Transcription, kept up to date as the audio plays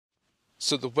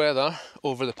So the weather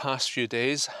over the past few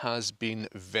days has been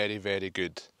very, very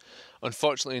good.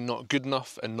 Unfortunately not good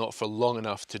enough and not for long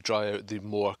enough to dry out the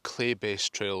more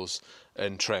clay-based trails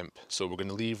in Tremp. So we're going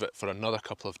to leave it for another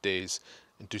couple of days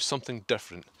and do something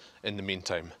different in the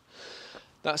meantime.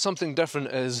 That something different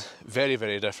is very,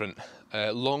 very different.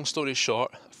 Long story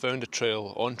short, I found a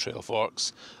trail on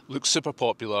TrailForks, looks super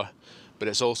popular, but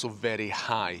it's also very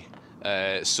high.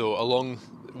 So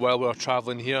while we were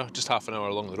travelling here, just half an hour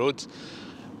along the road,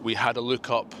 we had a look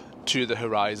up to the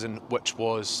horizon, which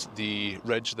was the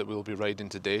ridge that we'll be riding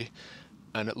today,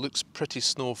 and it looks pretty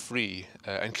snow-free.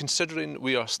 And considering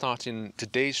we are starting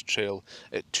today's trail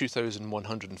at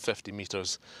 2,150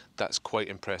 metres, that's quite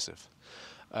impressive.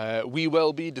 We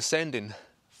will be descending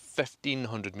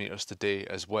 1,500 metres today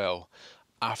as well,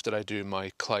 after I do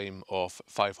my climb of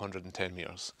 510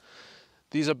 metres.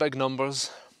 These are big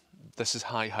numbers, this is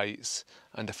high heights,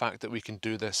 and the fact that we can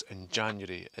do this in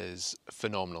January is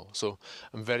phenomenal. So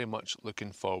I'm very much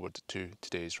looking forward to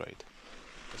today's ride.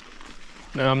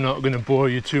 Now, I'm not going to bore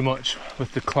you too much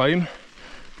with the climb.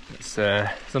 It's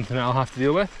something I'll have to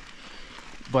deal with,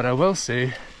 but I will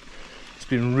say it's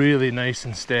been really nice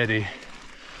and steady.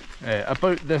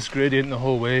 About this gradient the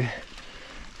whole way,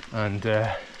 and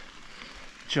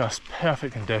just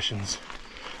perfect conditions.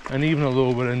 And even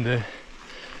although we're in the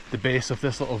base of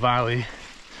this little valley,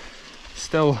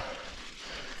 still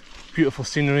beautiful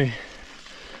scenery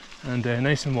and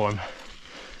nice and warm,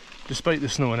 despite the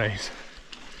snow and ice.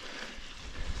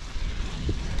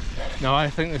 Now, I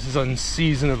think this is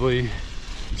unseasonably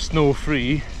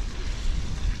snow-free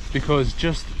because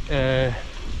just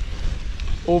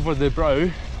over the brow,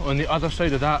 on the other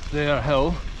side of that there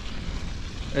hill,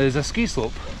 is a ski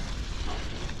slope,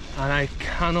 and I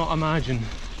cannot imagine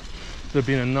there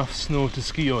being enough snow to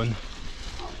ski on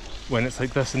when it's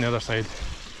like this on the other side.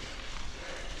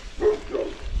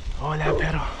 Hola,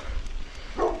 perro.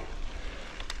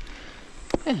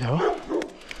 Hello.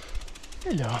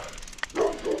 Hello.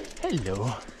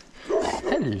 Hello.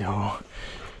 Hello.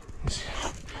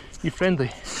 You're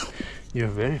friendly. You're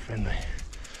very friendly.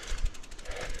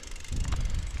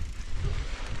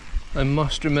 I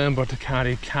must remember to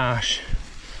carry cash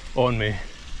on me.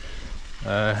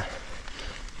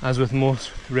 As with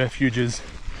most refuges,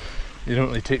 they don't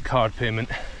really take card payment.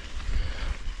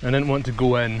 I didn't want to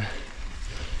go in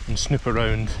and snoop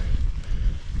around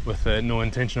with no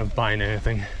intention of buying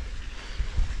anything.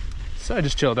 So I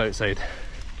just chilled outside,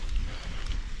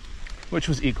 which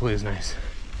was equally as nice.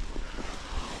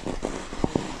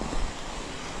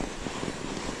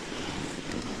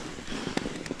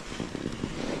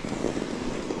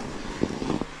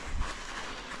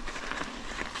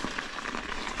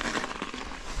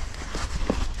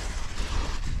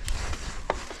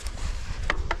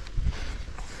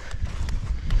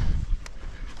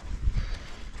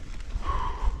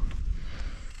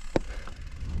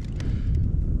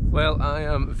 Well, I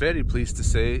am very pleased to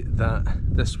say that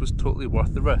this was totally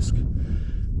worth the risk.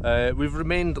 We've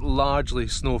remained largely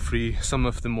snow-free. Some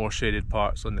of the more shaded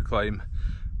parts on the climb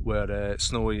were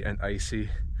snowy and icy.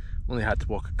 Only had to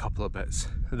walk a couple of bits.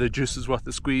 The juice is worth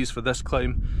the squeeze for this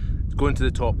climb. Going to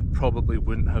the top probably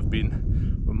wouldn't have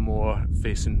been. We're more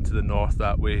facing to the north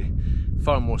that way,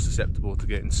 far more susceptible to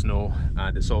getting snow,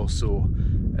 and it's also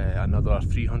another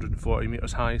 340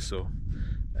 metres high, so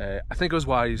I think it was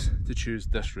wise to choose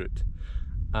this route.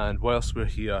 And whilst we're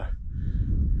here,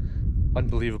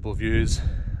 unbelievable views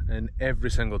in every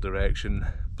single direction,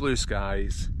 blue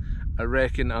skies. I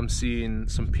reckon I'm seeing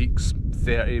some peaks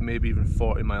 30, maybe even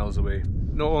 40 miles away.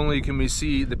 Not only can we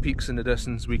see the peaks in the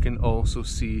distance, we can also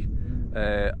see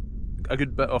a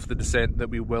good bit of the descent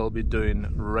that we will be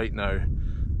doing right now.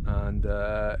 And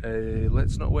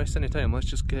let's not waste any time, let's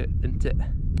just get into it.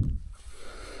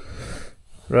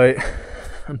 Right.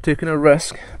 I'm taking a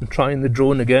risk. I'm trying the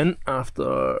drone again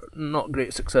after not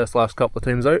great success last couple of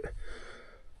times out.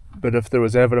 But if there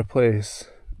was ever a place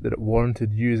that it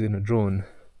warranted using a drone,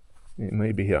 it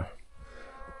might be here.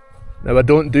 Now, I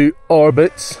don't do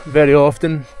orbits very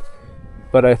often,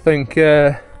 but I think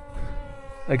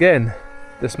again,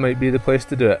 this might be the place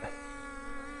to do it.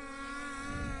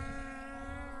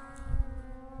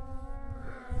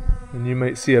 And you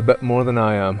might see a bit more than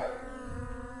I am.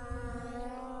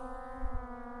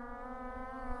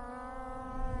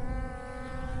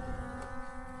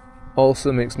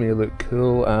 Also makes me look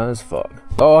cool as fuck.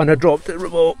 Oh, and I dropped it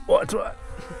remote. What's that?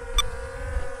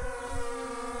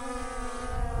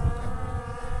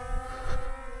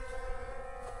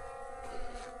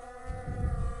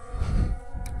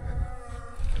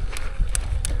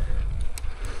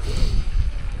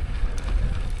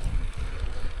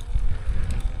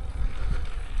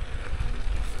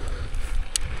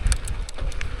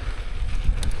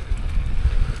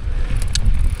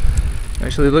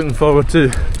 actually looking forward to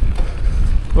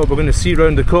what we're going to see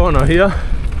round the corner here.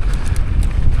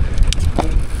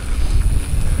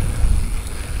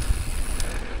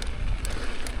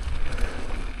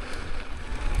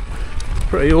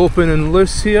 Pretty open and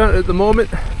loose here at the moment,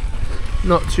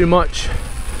 not too much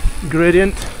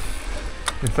gradient,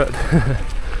 in fact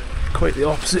quite the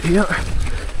opposite here.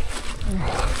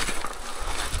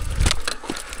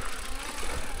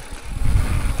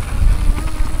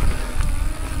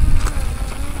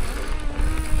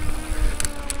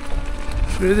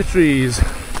 Through the trees.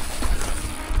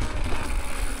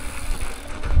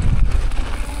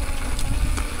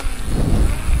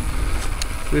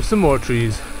 Through some more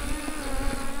trees.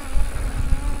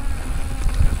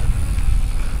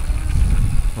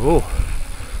 Oh,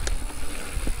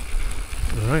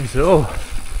 right, so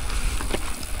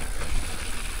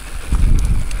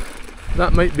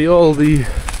that might be all the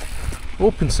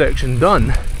open section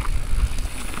done.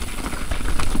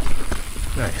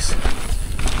 Nice.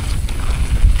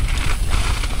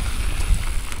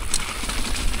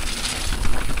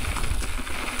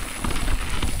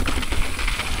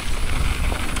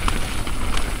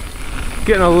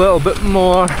 Getting a little bit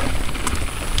more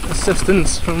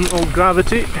assistance from old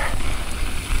gravity.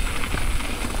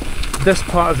 This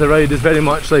part of the ride is very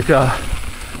much like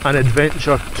an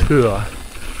adventure tour.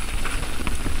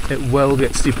 It will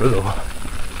get steeper though.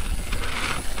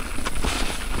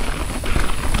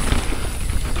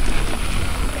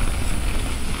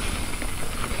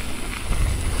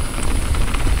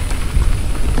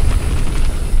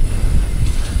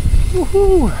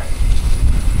 Woohoo!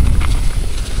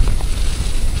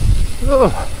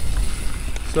 Oh.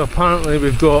 So apparently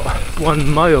we've got 1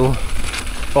 mile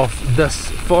off this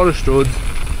forest road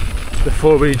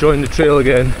before we join the trail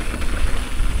again.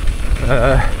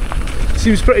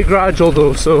 Seems pretty gradual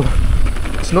though, so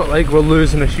it's not like we're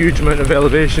losing a huge amount of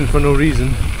elevation for no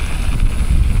reason.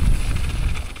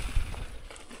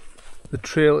 The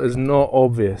trail is not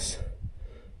obvious,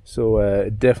 so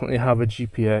definitely have a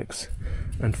GPX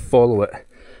and follow it,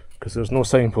 because there's no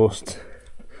signposts.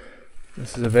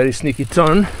 This is a very sneaky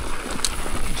turn.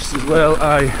 Just as well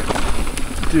I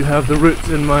do have the route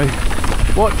in my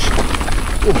watch.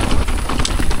 Oh.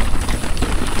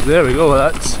 There we go,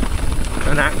 that's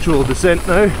an actual descent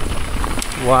now.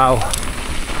 Wow.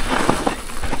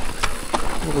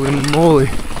 Holy moly.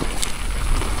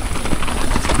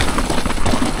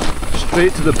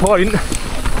 Straight to the point.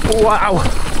 Wow.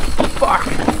 Fuck.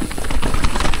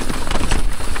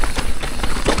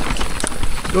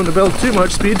 Don't want to build too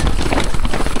much speed.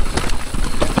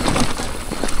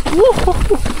 Whoa.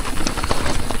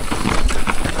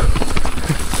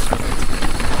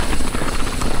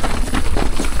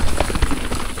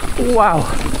 Wow.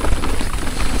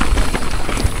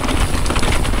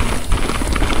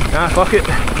 Ah, fuck it.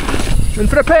 In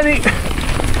for a penny.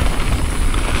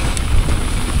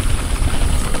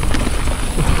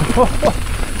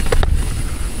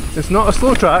 It's not a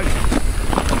slow track.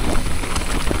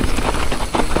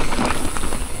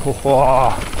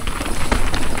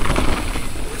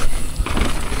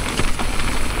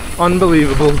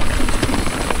 Unbelievable.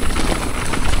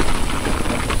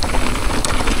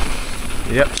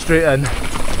 Yep, straight in.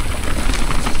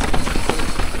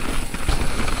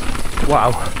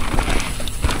 Wow.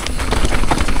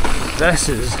 This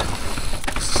is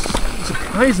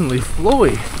surprisingly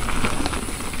flowy.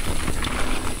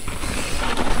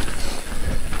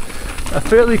 A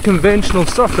fairly conventional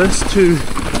surface to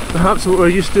perhaps what we're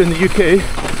used to in the UK,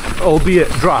 albeit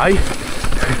dry.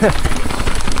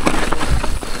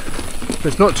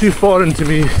 It's not too foreign to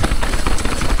me.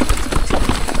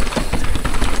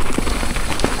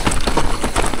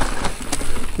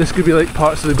 This could be like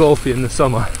parts of the Golfie in the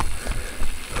summer.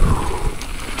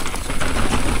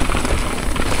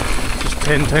 Just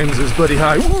 10 times as bloody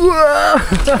high.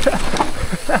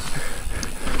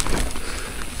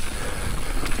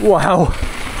 Wow.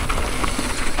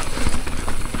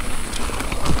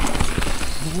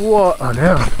 What on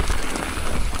earth?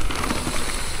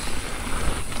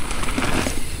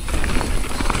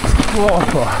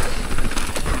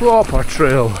 Proper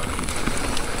trail.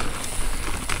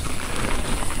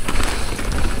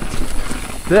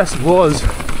 This was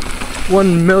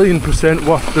 1,000,000%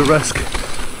 worth the risk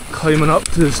climbing up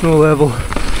to the snow level.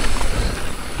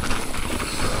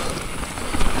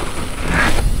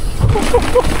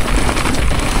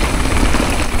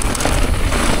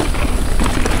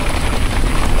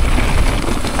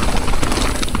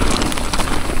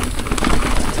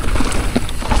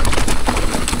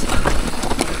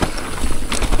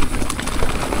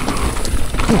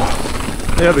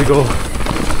 There we go. A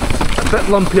bit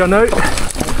lumpier now.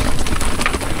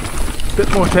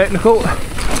 bit more technical.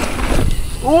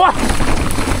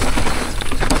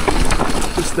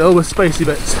 But still with spicy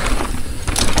bits.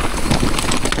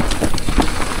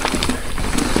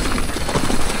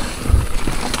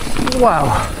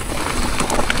 Wow.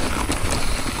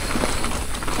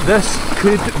 This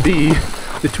could be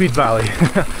the Tweed Valley.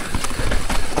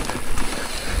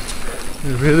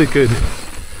 Really good.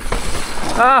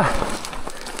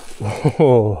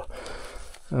 Oh,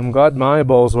 I'm glad my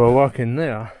eyeballs were working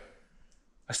there.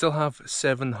 I still have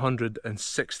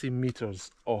 760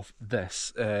 meters of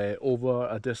this over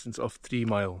a distance of 3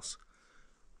 miles.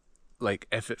 Like,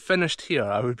 if it finished here,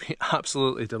 I would be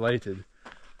absolutely delighted.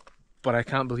 But I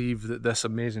can't believe that this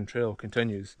amazing trail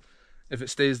continues. If it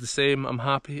stays the same, I'm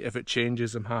happy. If it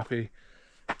changes, I'm happy.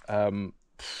 The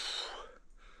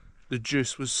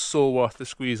juice was so worth the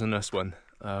squeeze on this one.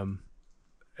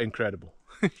 Incredible.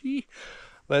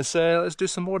 Let's do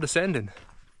some more descending.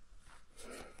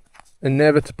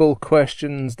 Inevitable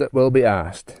questions that will be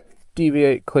asked.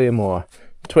 Deviate Claymore,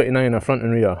 29er front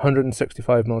and rear,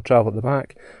 165mm travel at the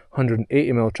back,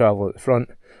 180mm travel at the front,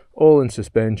 all in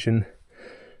suspension,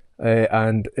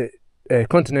 and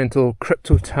Continental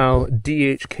Crypto-Tal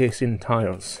DH casing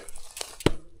tyres.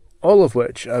 All of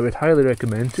which I would highly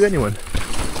recommend to anyone.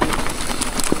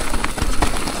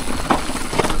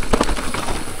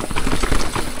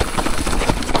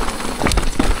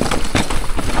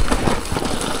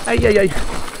 Ay, ay, ay.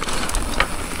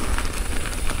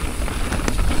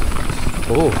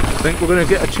 Oh, I think we're going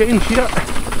to get a change here.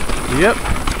 Yep,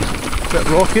 bit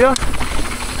rockier.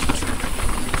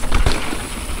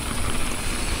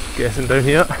 Guessing down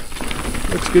here.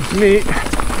 Looks good to me.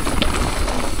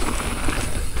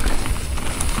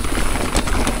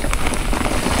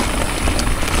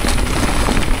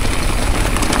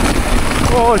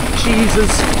 Oh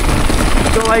Jesus!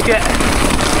 Don't like it.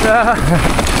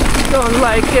 Don't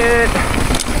like it.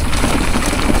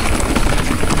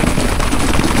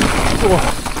 Oh.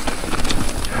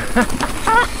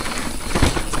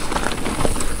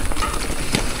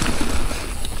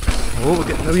 Oh, we're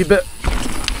getting a wee bit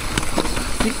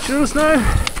features now.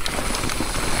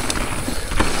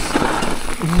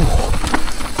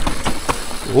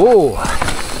 Whoa!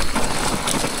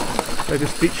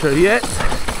 Biggest feature yet.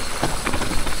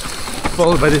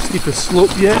 Followed by the steepest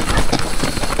slope yet.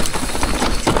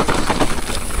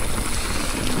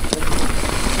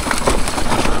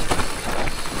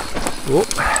 Oh.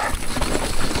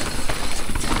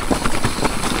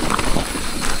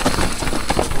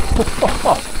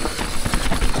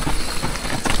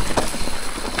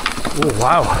 Oh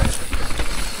wow.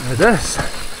 Now this, I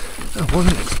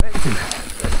wasn't expecting.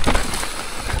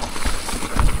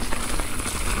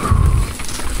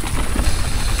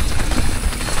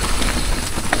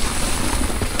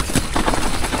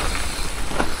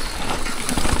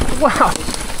 Wow!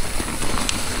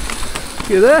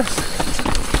 Look at this.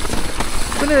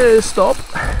 I'm gonna stop.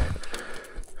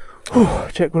 Whew,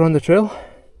 check we're on the trail.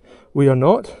 We are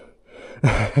not.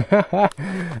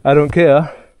 I don't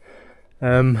care.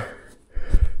 I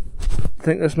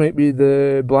think this might be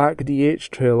the black DH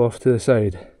trail off to the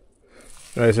side.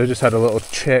 Right, so I just had a little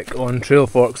check on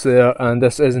TrailForks there, and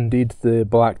this is indeed the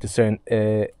black descent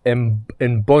in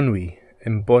Bonwy,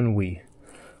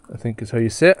 I think is how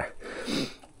you say it.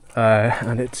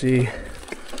 And it's a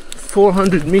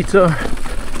 400 meter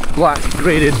black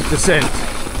graded descent.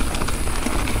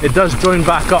 It does join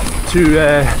back up to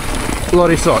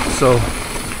Lorisot, so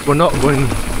we're not going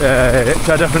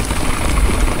to a different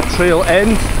trail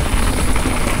end.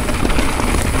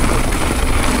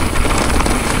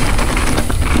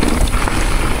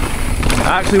 I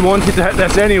actually wanted to hit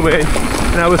this anyway,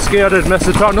 and I was scared I'd miss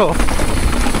the turn off.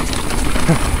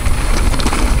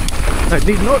 I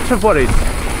need not to have worried.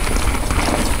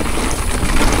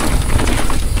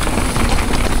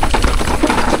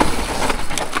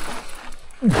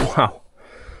 Wow,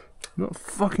 I'm not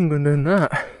fucking going down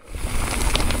that.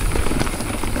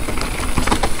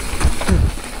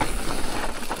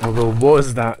 Although,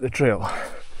 was that the trail?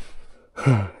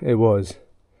 It was.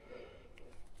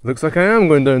 Looks like I am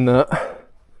going down that.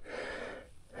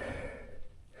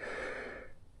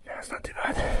 Yeah, it's not too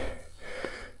bad.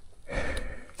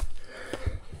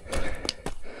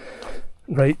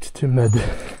 Right to mid.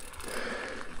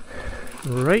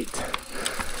 Right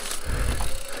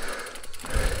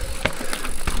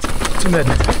to mid.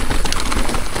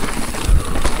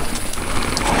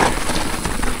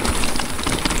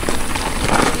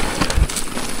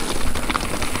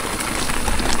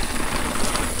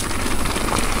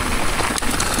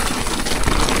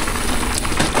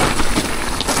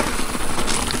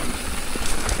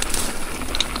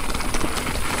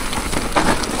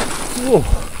 Whoa.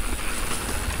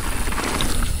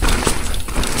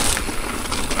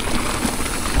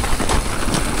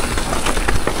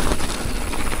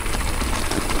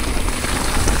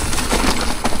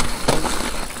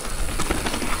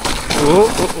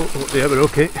 Oh, yeah, we're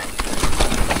okay.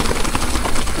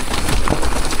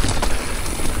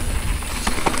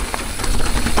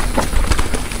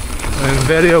 I'm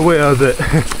very aware that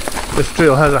this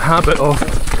trail has a habit of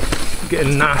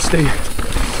getting nasty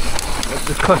at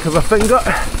the click of a finger,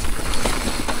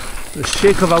 the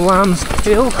shake of a lamb's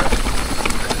tail.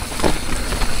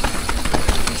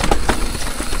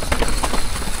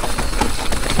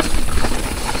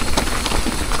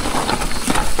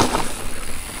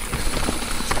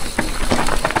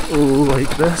 Oh,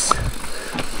 like this.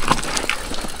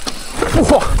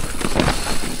 Whoa.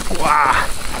 Wow.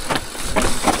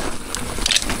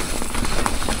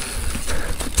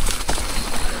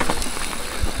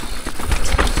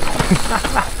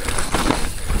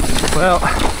 Well,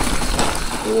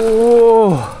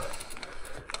 oh.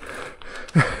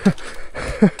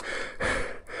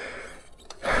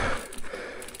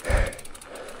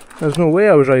 There's no way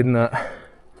I was riding that.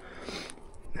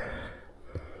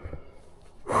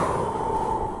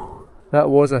 That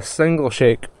was a single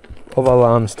shake of a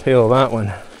lamb's tail, that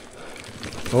one.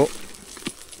 Oh.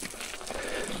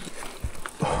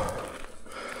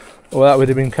 Oh, that would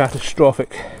have been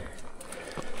catastrophic.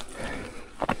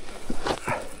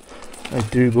 I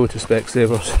do go to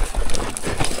Specsavers.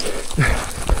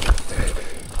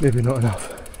 Maybe not enough.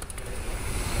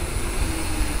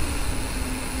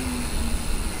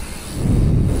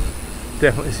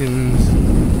 Definitely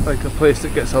seems like a place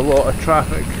that gets a lot of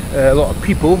traffic, a lot of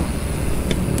people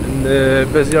in the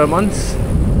busier months.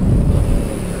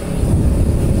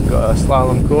 Got a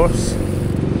slalom course.